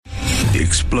The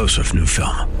explosive new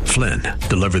film, Flynn,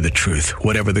 deliver the truth,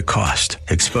 whatever the cost,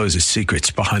 exposes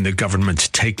secrets behind the government's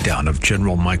takedown of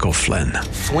General Michael Flynn.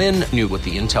 Flynn knew what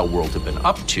the intel world had been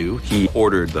up to. He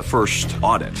ordered the first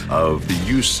audit of the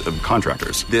use of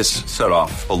contractors. This set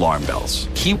off alarm bells.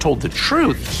 He told the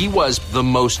truth. He was the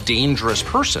most dangerous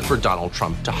person for Donald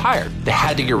Trump to hire. They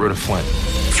had to get rid of Flynn.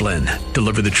 Flynn,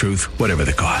 deliver the truth, whatever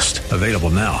the cost. Available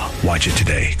now. Watch it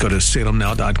today. Go to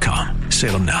salemnow.com.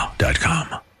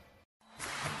 salemnow.com.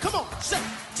 Come on, say,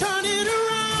 turn it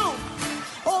around.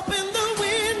 Open the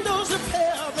windows of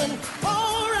heaven.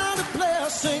 Pour out a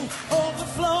blessing,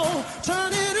 overflow.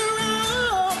 Turn it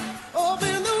around.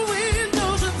 Open the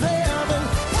windows of heaven.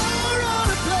 Pour out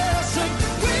a blessing.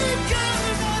 We got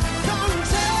that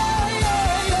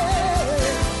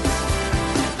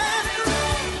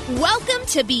contagion. Welcome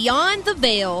to Beyond the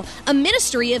Veil, a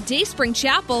ministry of Dayspring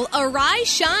Chapel. Arise,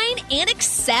 shine, and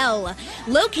excel.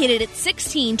 Located at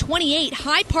 1628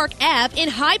 High Park Ave in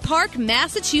High Park,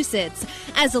 Massachusetts.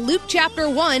 As Luke chapter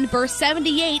 1, verse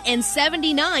 78 and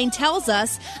 79 tells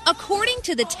us, according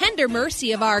to the tender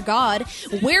mercy of our God,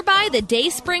 whereby the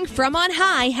dayspring from on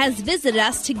high has visited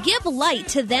us to give light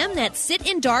to them that sit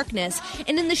in darkness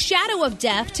and in the shadow of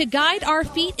death, to guide our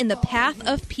feet in the path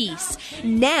of peace.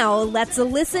 Now, let's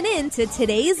listen in to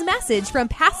today's message from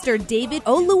Pastor David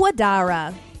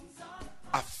Oluwadara.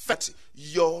 Affect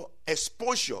your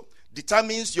exposure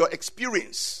determines your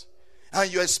experience. And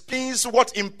your experience,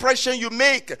 what impression you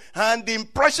make. And the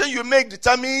impression you make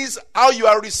determines how you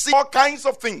are receiving all kinds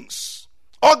of things.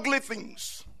 Ugly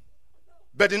things.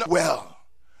 But well.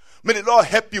 May the Lord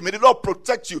help you. May the Lord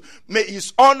protect you. May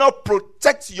His honor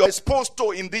protect your exposed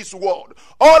to in this world.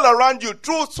 All around you,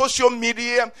 through social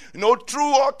media, through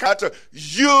all kinds,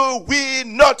 you will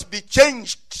not be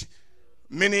changed.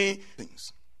 Many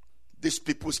things. These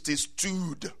people still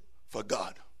stood for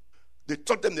God. They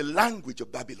taught them the language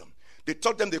of Babylon. They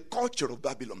taught them the culture of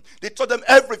Babylon. They taught them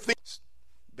everything.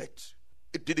 But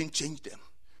it didn't change them.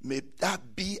 May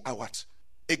that be our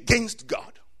against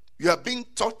God. You are being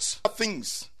taught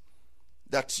things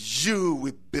that you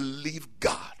will believe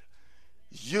God.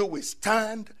 You will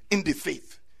stand in the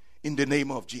faith in the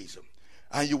name of Jesus.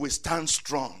 And you will stand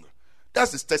strong.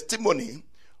 That's the testimony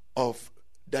of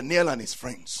Daniel and his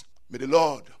friends. May the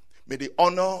Lord, may the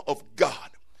honor of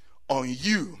God on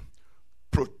you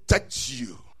protect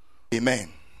you.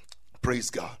 Amen. Praise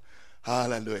God.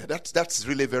 Hallelujah. That's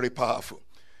really very powerful.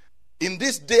 In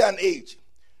this day and age,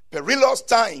 perilous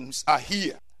times are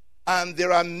here. And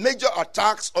there are major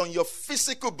attacks on your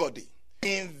physical body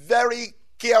in very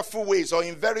careful ways or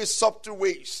in very subtle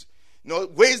ways.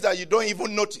 Ways that you don't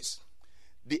even notice.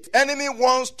 The enemy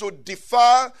wants to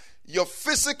defile your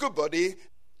physical body.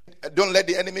 Don't let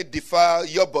the enemy defile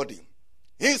your body.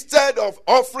 Instead of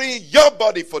offering your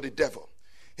body for the devil,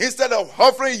 instead of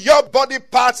offering your body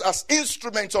parts as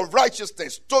instruments of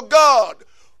righteousness to God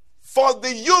for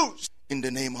the use in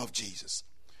the name of Jesus.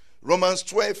 Romans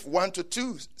 12,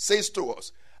 1-2 says to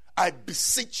us, I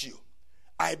beseech you,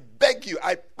 I beg you,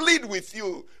 I plead with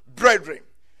you, brethren,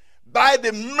 by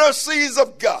the mercies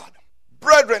of God,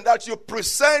 brethren, that you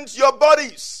present your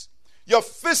bodies, your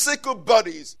physical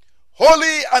bodies,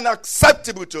 holy and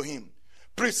acceptable to Him.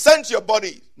 Present your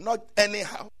body, not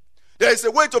anyhow. There is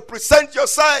a way to present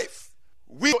yourself.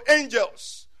 We to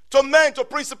angels, to men, to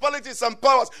principalities and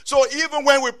powers. So even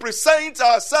when we present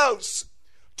ourselves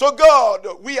to God,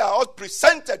 we are all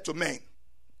presented to men.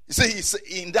 You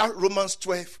see, in that Romans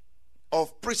 12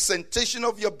 of presentation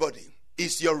of your body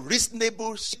is your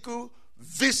reasonable,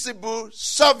 visible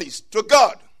service to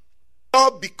God.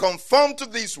 Not be conformed to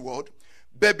this world,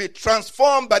 but be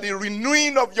transformed by the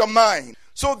renewing of your mind.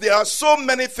 So there are so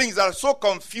many things that are so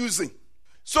confusing.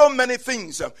 So many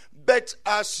things. But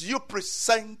as you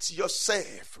present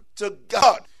yourself to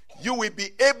God, you will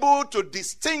be able to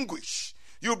distinguish.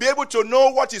 You'll be able to know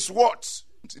what is what.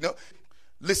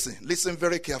 Listen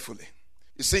very carefully.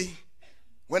 You see,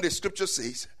 when the scripture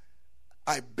says,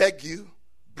 I beg you,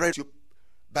 brethren,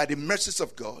 by the mercies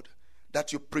of God,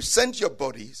 that you present your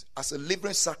bodies as a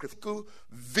living sacrificial,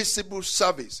 visible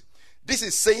service. This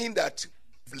is saying that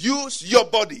use your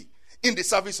body in the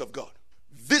service of God.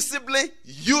 Visibly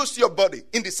use your body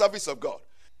in the service of God.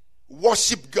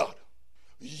 Worship God.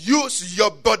 Use your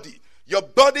body. Your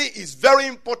body is very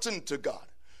important to God.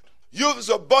 Use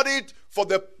your body for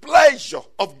the pleasure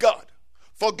of God.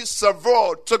 For the serve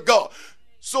to God.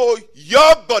 So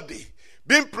your body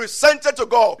being presented to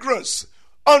God, fragrance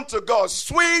unto God,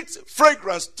 sweet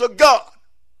fragrance to God,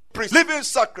 living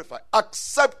sacrifice,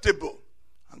 acceptable,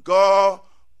 and God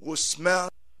will smell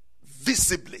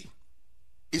visibly.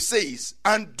 It says,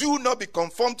 and do not be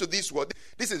conformed to this world.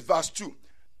 This is verse 2.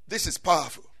 This is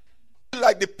powerful.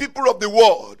 Like the people of the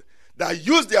world that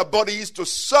use their bodies to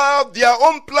serve their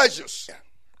own pleasures.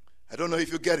 I don't know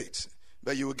if you get it,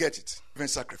 but you will get it. Even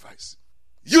sacrifice.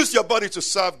 Use your body to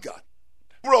serve God.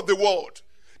 People of the world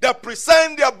that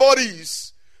present their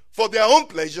bodies for their own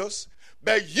pleasures,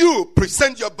 but you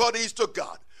present your bodies to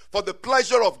God for the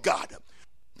pleasure of God.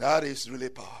 That is really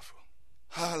powerful.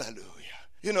 Hallelujah.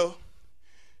 You know,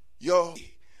 you're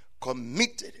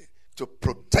committed to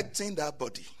protecting that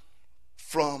body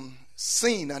from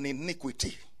sin and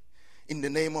iniquity in the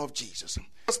name of Jesus.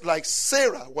 Just like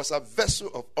Sarah was a vessel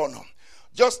of honor,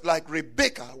 just like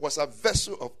Rebecca was a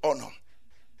vessel of honor,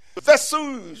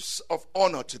 vessels of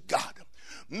honor to God.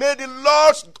 May the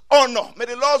Lord's honor, may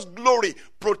the Lord's glory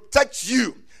protect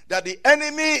you, that the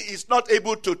enemy is not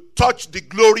able to touch the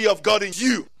glory of God in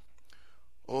you.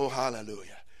 Oh,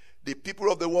 hallelujah. The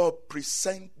people of the world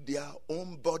present their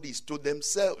own bodies to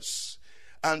themselves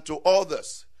and to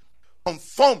others,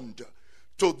 conformed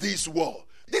to this world.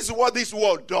 This is what this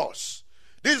world does.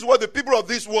 This is what the people of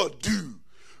this world do.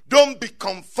 Don't be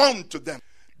conformed to them.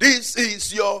 This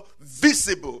is your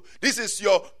visible. This is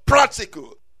your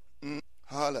practical.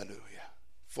 Hallelujah.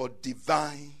 For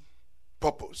divine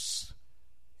purpose,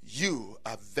 you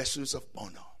are vessels of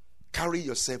honor. Carry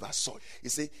yourself as such. You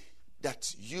see,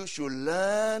 that you should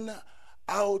learn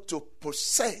how to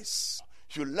possess.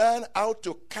 You learn how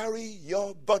to carry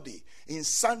your body in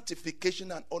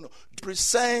sanctification and honor.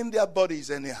 Present their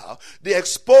bodies anyhow. They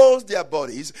expose their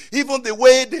bodies, even the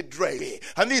way they dress.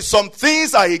 I mean, some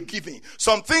things are a giving.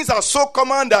 Some things are so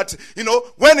common that,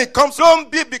 when it comes, don't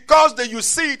be because you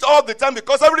see it all the time,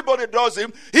 because everybody does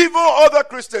it. Even other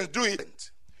Christians do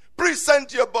it.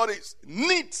 Present your bodies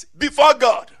neat before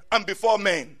God and before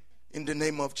men in the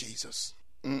name of Jesus.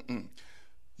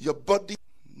 Your body,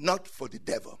 not for the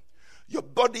devil. Your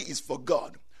body is for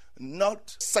God,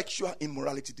 not sexual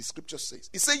immorality, the scripture says.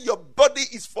 It says your body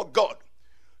is for God.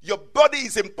 Your body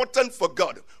is important for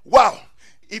God. Wow.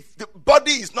 If the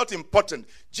body is not important,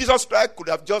 Jesus Christ could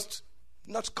have just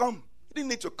not come. He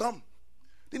didn't need to come.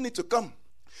 He didn't need to come.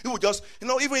 He would just,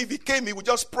 even if he came, he would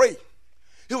just pray.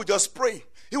 He would just pray.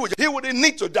 He wouldn't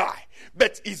need to die.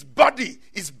 But his body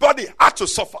had to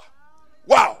suffer.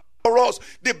 Wow. For us,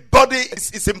 the body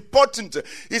is important.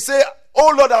 He said,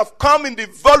 "Oh Lord, I've come in the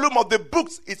volume of the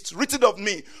books. It's written of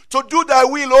me to do thy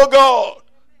will, O God,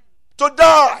 to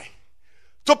die,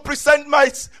 to present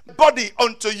my body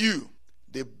unto you."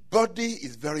 The body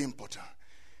is very important.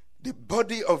 The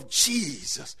body of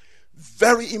Jesus,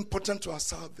 very important to our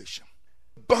salvation.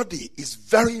 Body is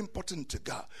very important to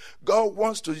God. God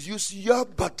wants to use your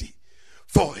body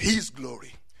for his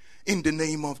glory in the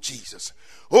name of Jesus.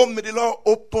 Oh, may the Lord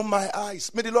open my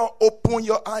eyes. May the Lord open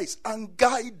your eyes and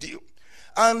guide you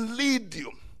and lead you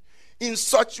in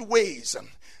such ways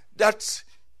that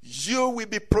you will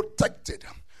be protected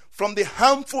from the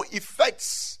harmful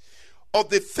effects of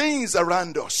the things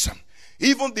around us.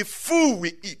 Even the food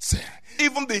we eat,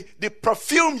 even the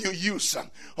perfume you use,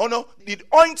 the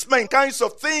ointment kinds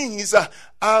of things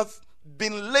have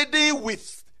been laden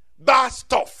with bad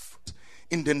stuff.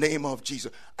 In the name of Jesus.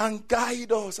 And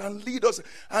guide us and lead us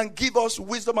and give us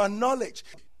wisdom and knowledge.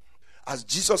 As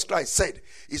Jesus Christ said,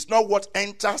 it's not what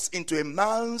enters into a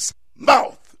man's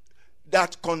mouth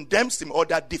that condemns him or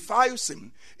that defiles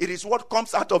him. It is what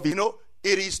comes out of him.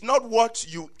 It is not what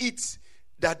you eat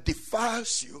that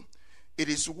defiles you. It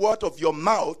is what of your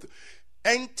mouth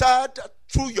entered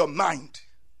through your mind.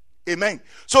 Amen.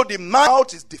 So the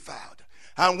mouth is defiled.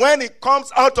 And when it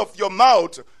comes out of your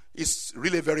mouth, it's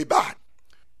really very bad.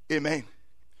 Amen.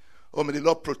 Oh, may the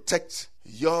Lord protect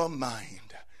your mind.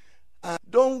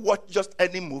 Don't watch just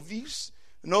any movies.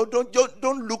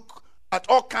 Don't look at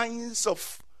all kinds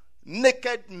of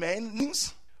naked men.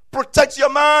 Protect your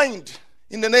mind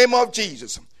in the name of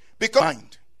Jesus. Because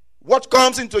what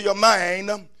comes into your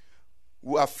mind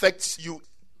will affect you.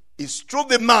 It's through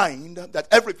the mind that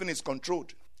everything is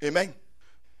controlled. Amen.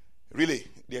 Really,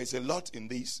 there is a lot in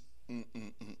this.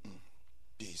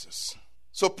 Jesus.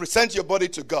 So present your body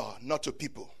to God, not to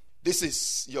people. This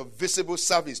is your visible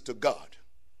service to God.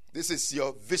 This is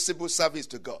your visible service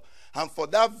to God. And for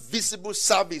that visible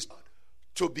service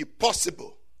to be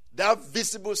possible, that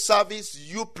visible service,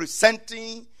 you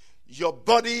presenting your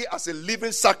body as a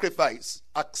living sacrifice,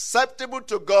 acceptable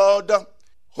to God,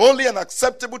 holy and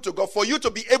acceptable to God, for you to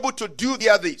be able to do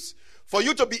this. For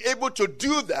you to be able to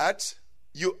do that,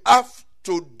 you have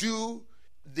to do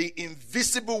the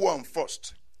invisible one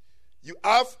first. You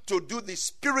have to do the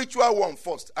spiritual one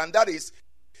first, and that is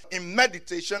in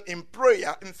meditation, in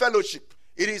prayer, in fellowship.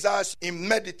 It is as in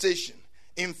meditation,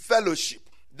 in fellowship,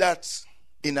 that's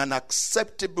in an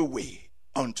acceptable way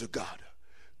unto God.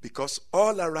 Because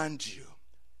all around you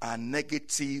are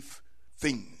negative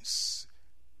things.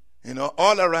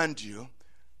 All around you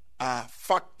are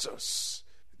factors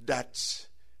that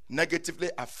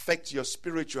negatively affect your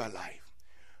spiritual life.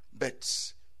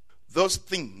 But those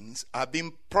things are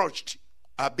being purged,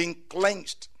 are being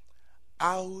cleansed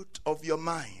out of your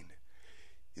mind.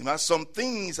 Some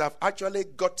things have actually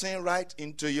gotten right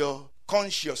into your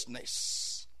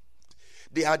consciousness.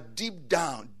 They are deep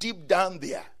down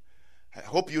there. I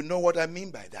hope you know what I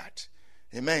mean by that.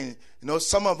 Amen.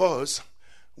 Some of us,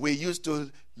 we used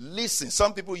to listen.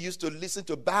 Some people used to listen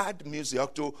to bad music or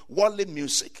to worldly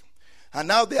music. And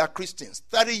now they are Christians.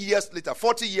 30 years later,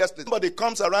 40 years later, somebody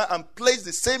comes around and plays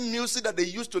the same music that they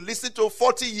used to listen to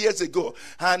 40 years ago,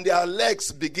 and their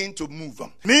legs begin to move.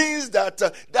 Means that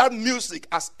that music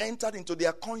has entered into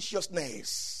their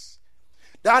consciousness.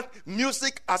 That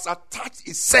music has attached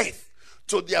itself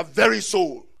to their very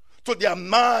soul, to their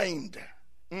mind.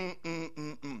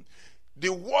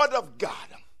 The Word of God,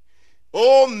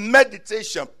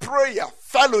 meditation, prayer,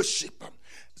 fellowship,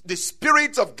 the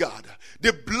Spirit of God,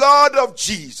 the blood of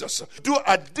Jesus, do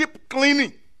a deep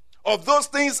cleaning of those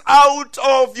things out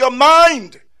of your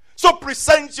mind. So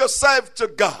present yourself to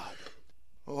God.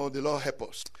 Oh, the Lord help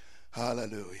us.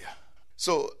 Hallelujah.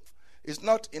 So it's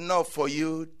not enough for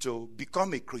you to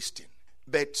become a Christian,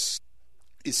 but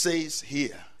it says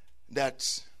here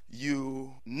that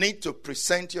you need to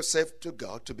present yourself to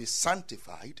God to be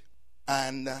sanctified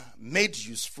and made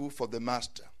useful for the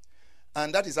master.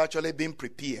 And that is actually being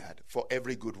prepared for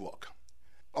every good work.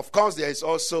 Of course, there is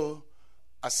also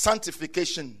a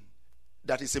sanctification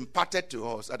that is imparted to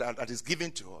us, that is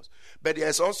given to us. But there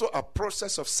is also a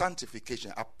process of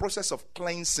sanctification, a process of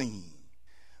cleansing,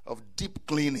 of deep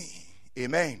cleaning.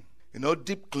 Amen.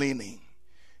 Deep cleaning.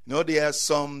 There are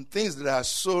some things that are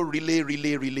so really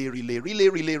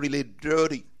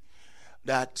dirty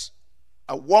that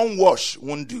one wash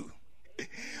won't do.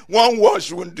 One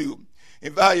wash won't do.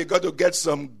 In fact, you got to get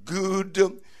some good,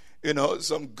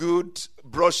 some good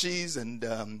brushes and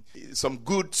some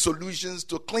good solutions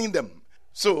to clean them.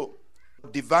 So,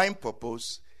 divine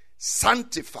purpose,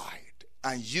 sanctified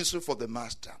and useful for the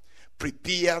master,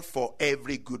 prepared for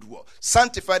every good work.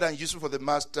 Sanctified and useful for the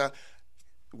master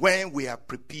when we are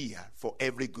prepared for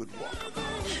every good work.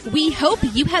 We hope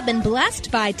you have been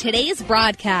blessed by today's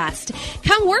broadcast.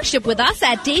 Come worship with us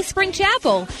at Dayspring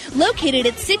Chapel, located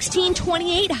at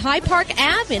 1628 Hyde Park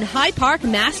Ave in Hyde Park,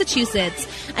 Massachusetts.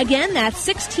 Again, that's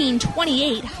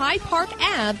 1628 Hyde Park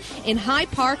Ave in Hyde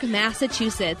Park,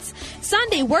 Massachusetts.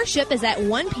 Sunday worship is at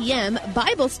 1 p.m.,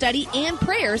 Bible study and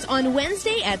prayers on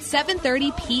Wednesday at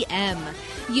 7:30 p.m.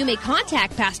 You may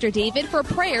contact Pastor David for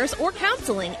prayers or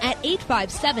counseling at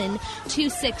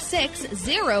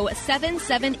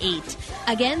 857-266-0778.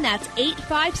 Again, that's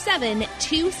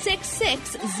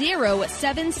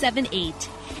 857-266-0778.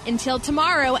 Until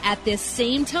tomorrow at this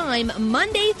same time,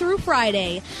 Monday through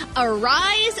Friday,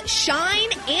 arise,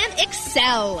 shine, and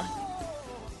excel.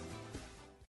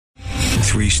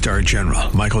 3-star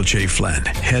General Michael J. Flynn,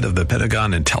 head of the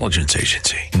Pentagon Intelligence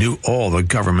Agency, knew all the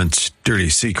government's dirty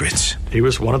secrets. He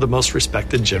was one of the most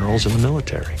respected generals in the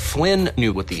military. Flynn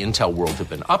knew what the intel world had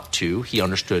been up to. He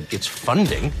understood its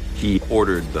funding. He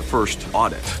ordered the first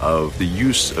audit of the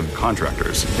use of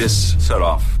contractors. This set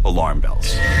off alarm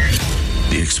bells.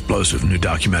 The explosive new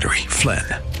documentary, Flynn,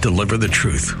 Deliver the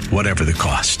Truth, Whatever the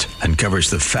Cost, uncovers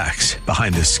the facts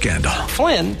behind this scandal.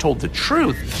 Flynn told the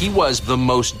truth. He was the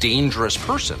most dangerous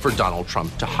person for Donald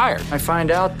Trump to hire. I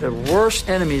find out the worst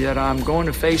enemy that I'm going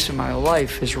to face in my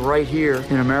life is right here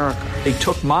in America. They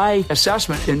took my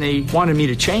assessment and they wanted me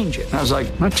to change it. And I was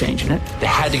like, I'm not changing it. They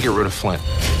had to get rid of Flynn.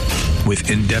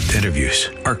 With in-depth interviews,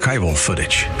 archival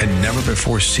footage, and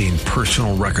never-before-seen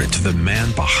personal records of the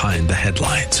man behind the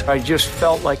headlines. I just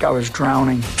felt like I was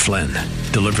drowning. Flynn,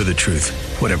 Deliver the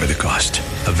Truth, Whatever the Cost.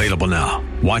 Available now.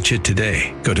 Watch it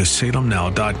today. Go to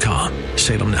salemnow.com.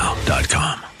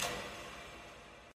 salemnow.com.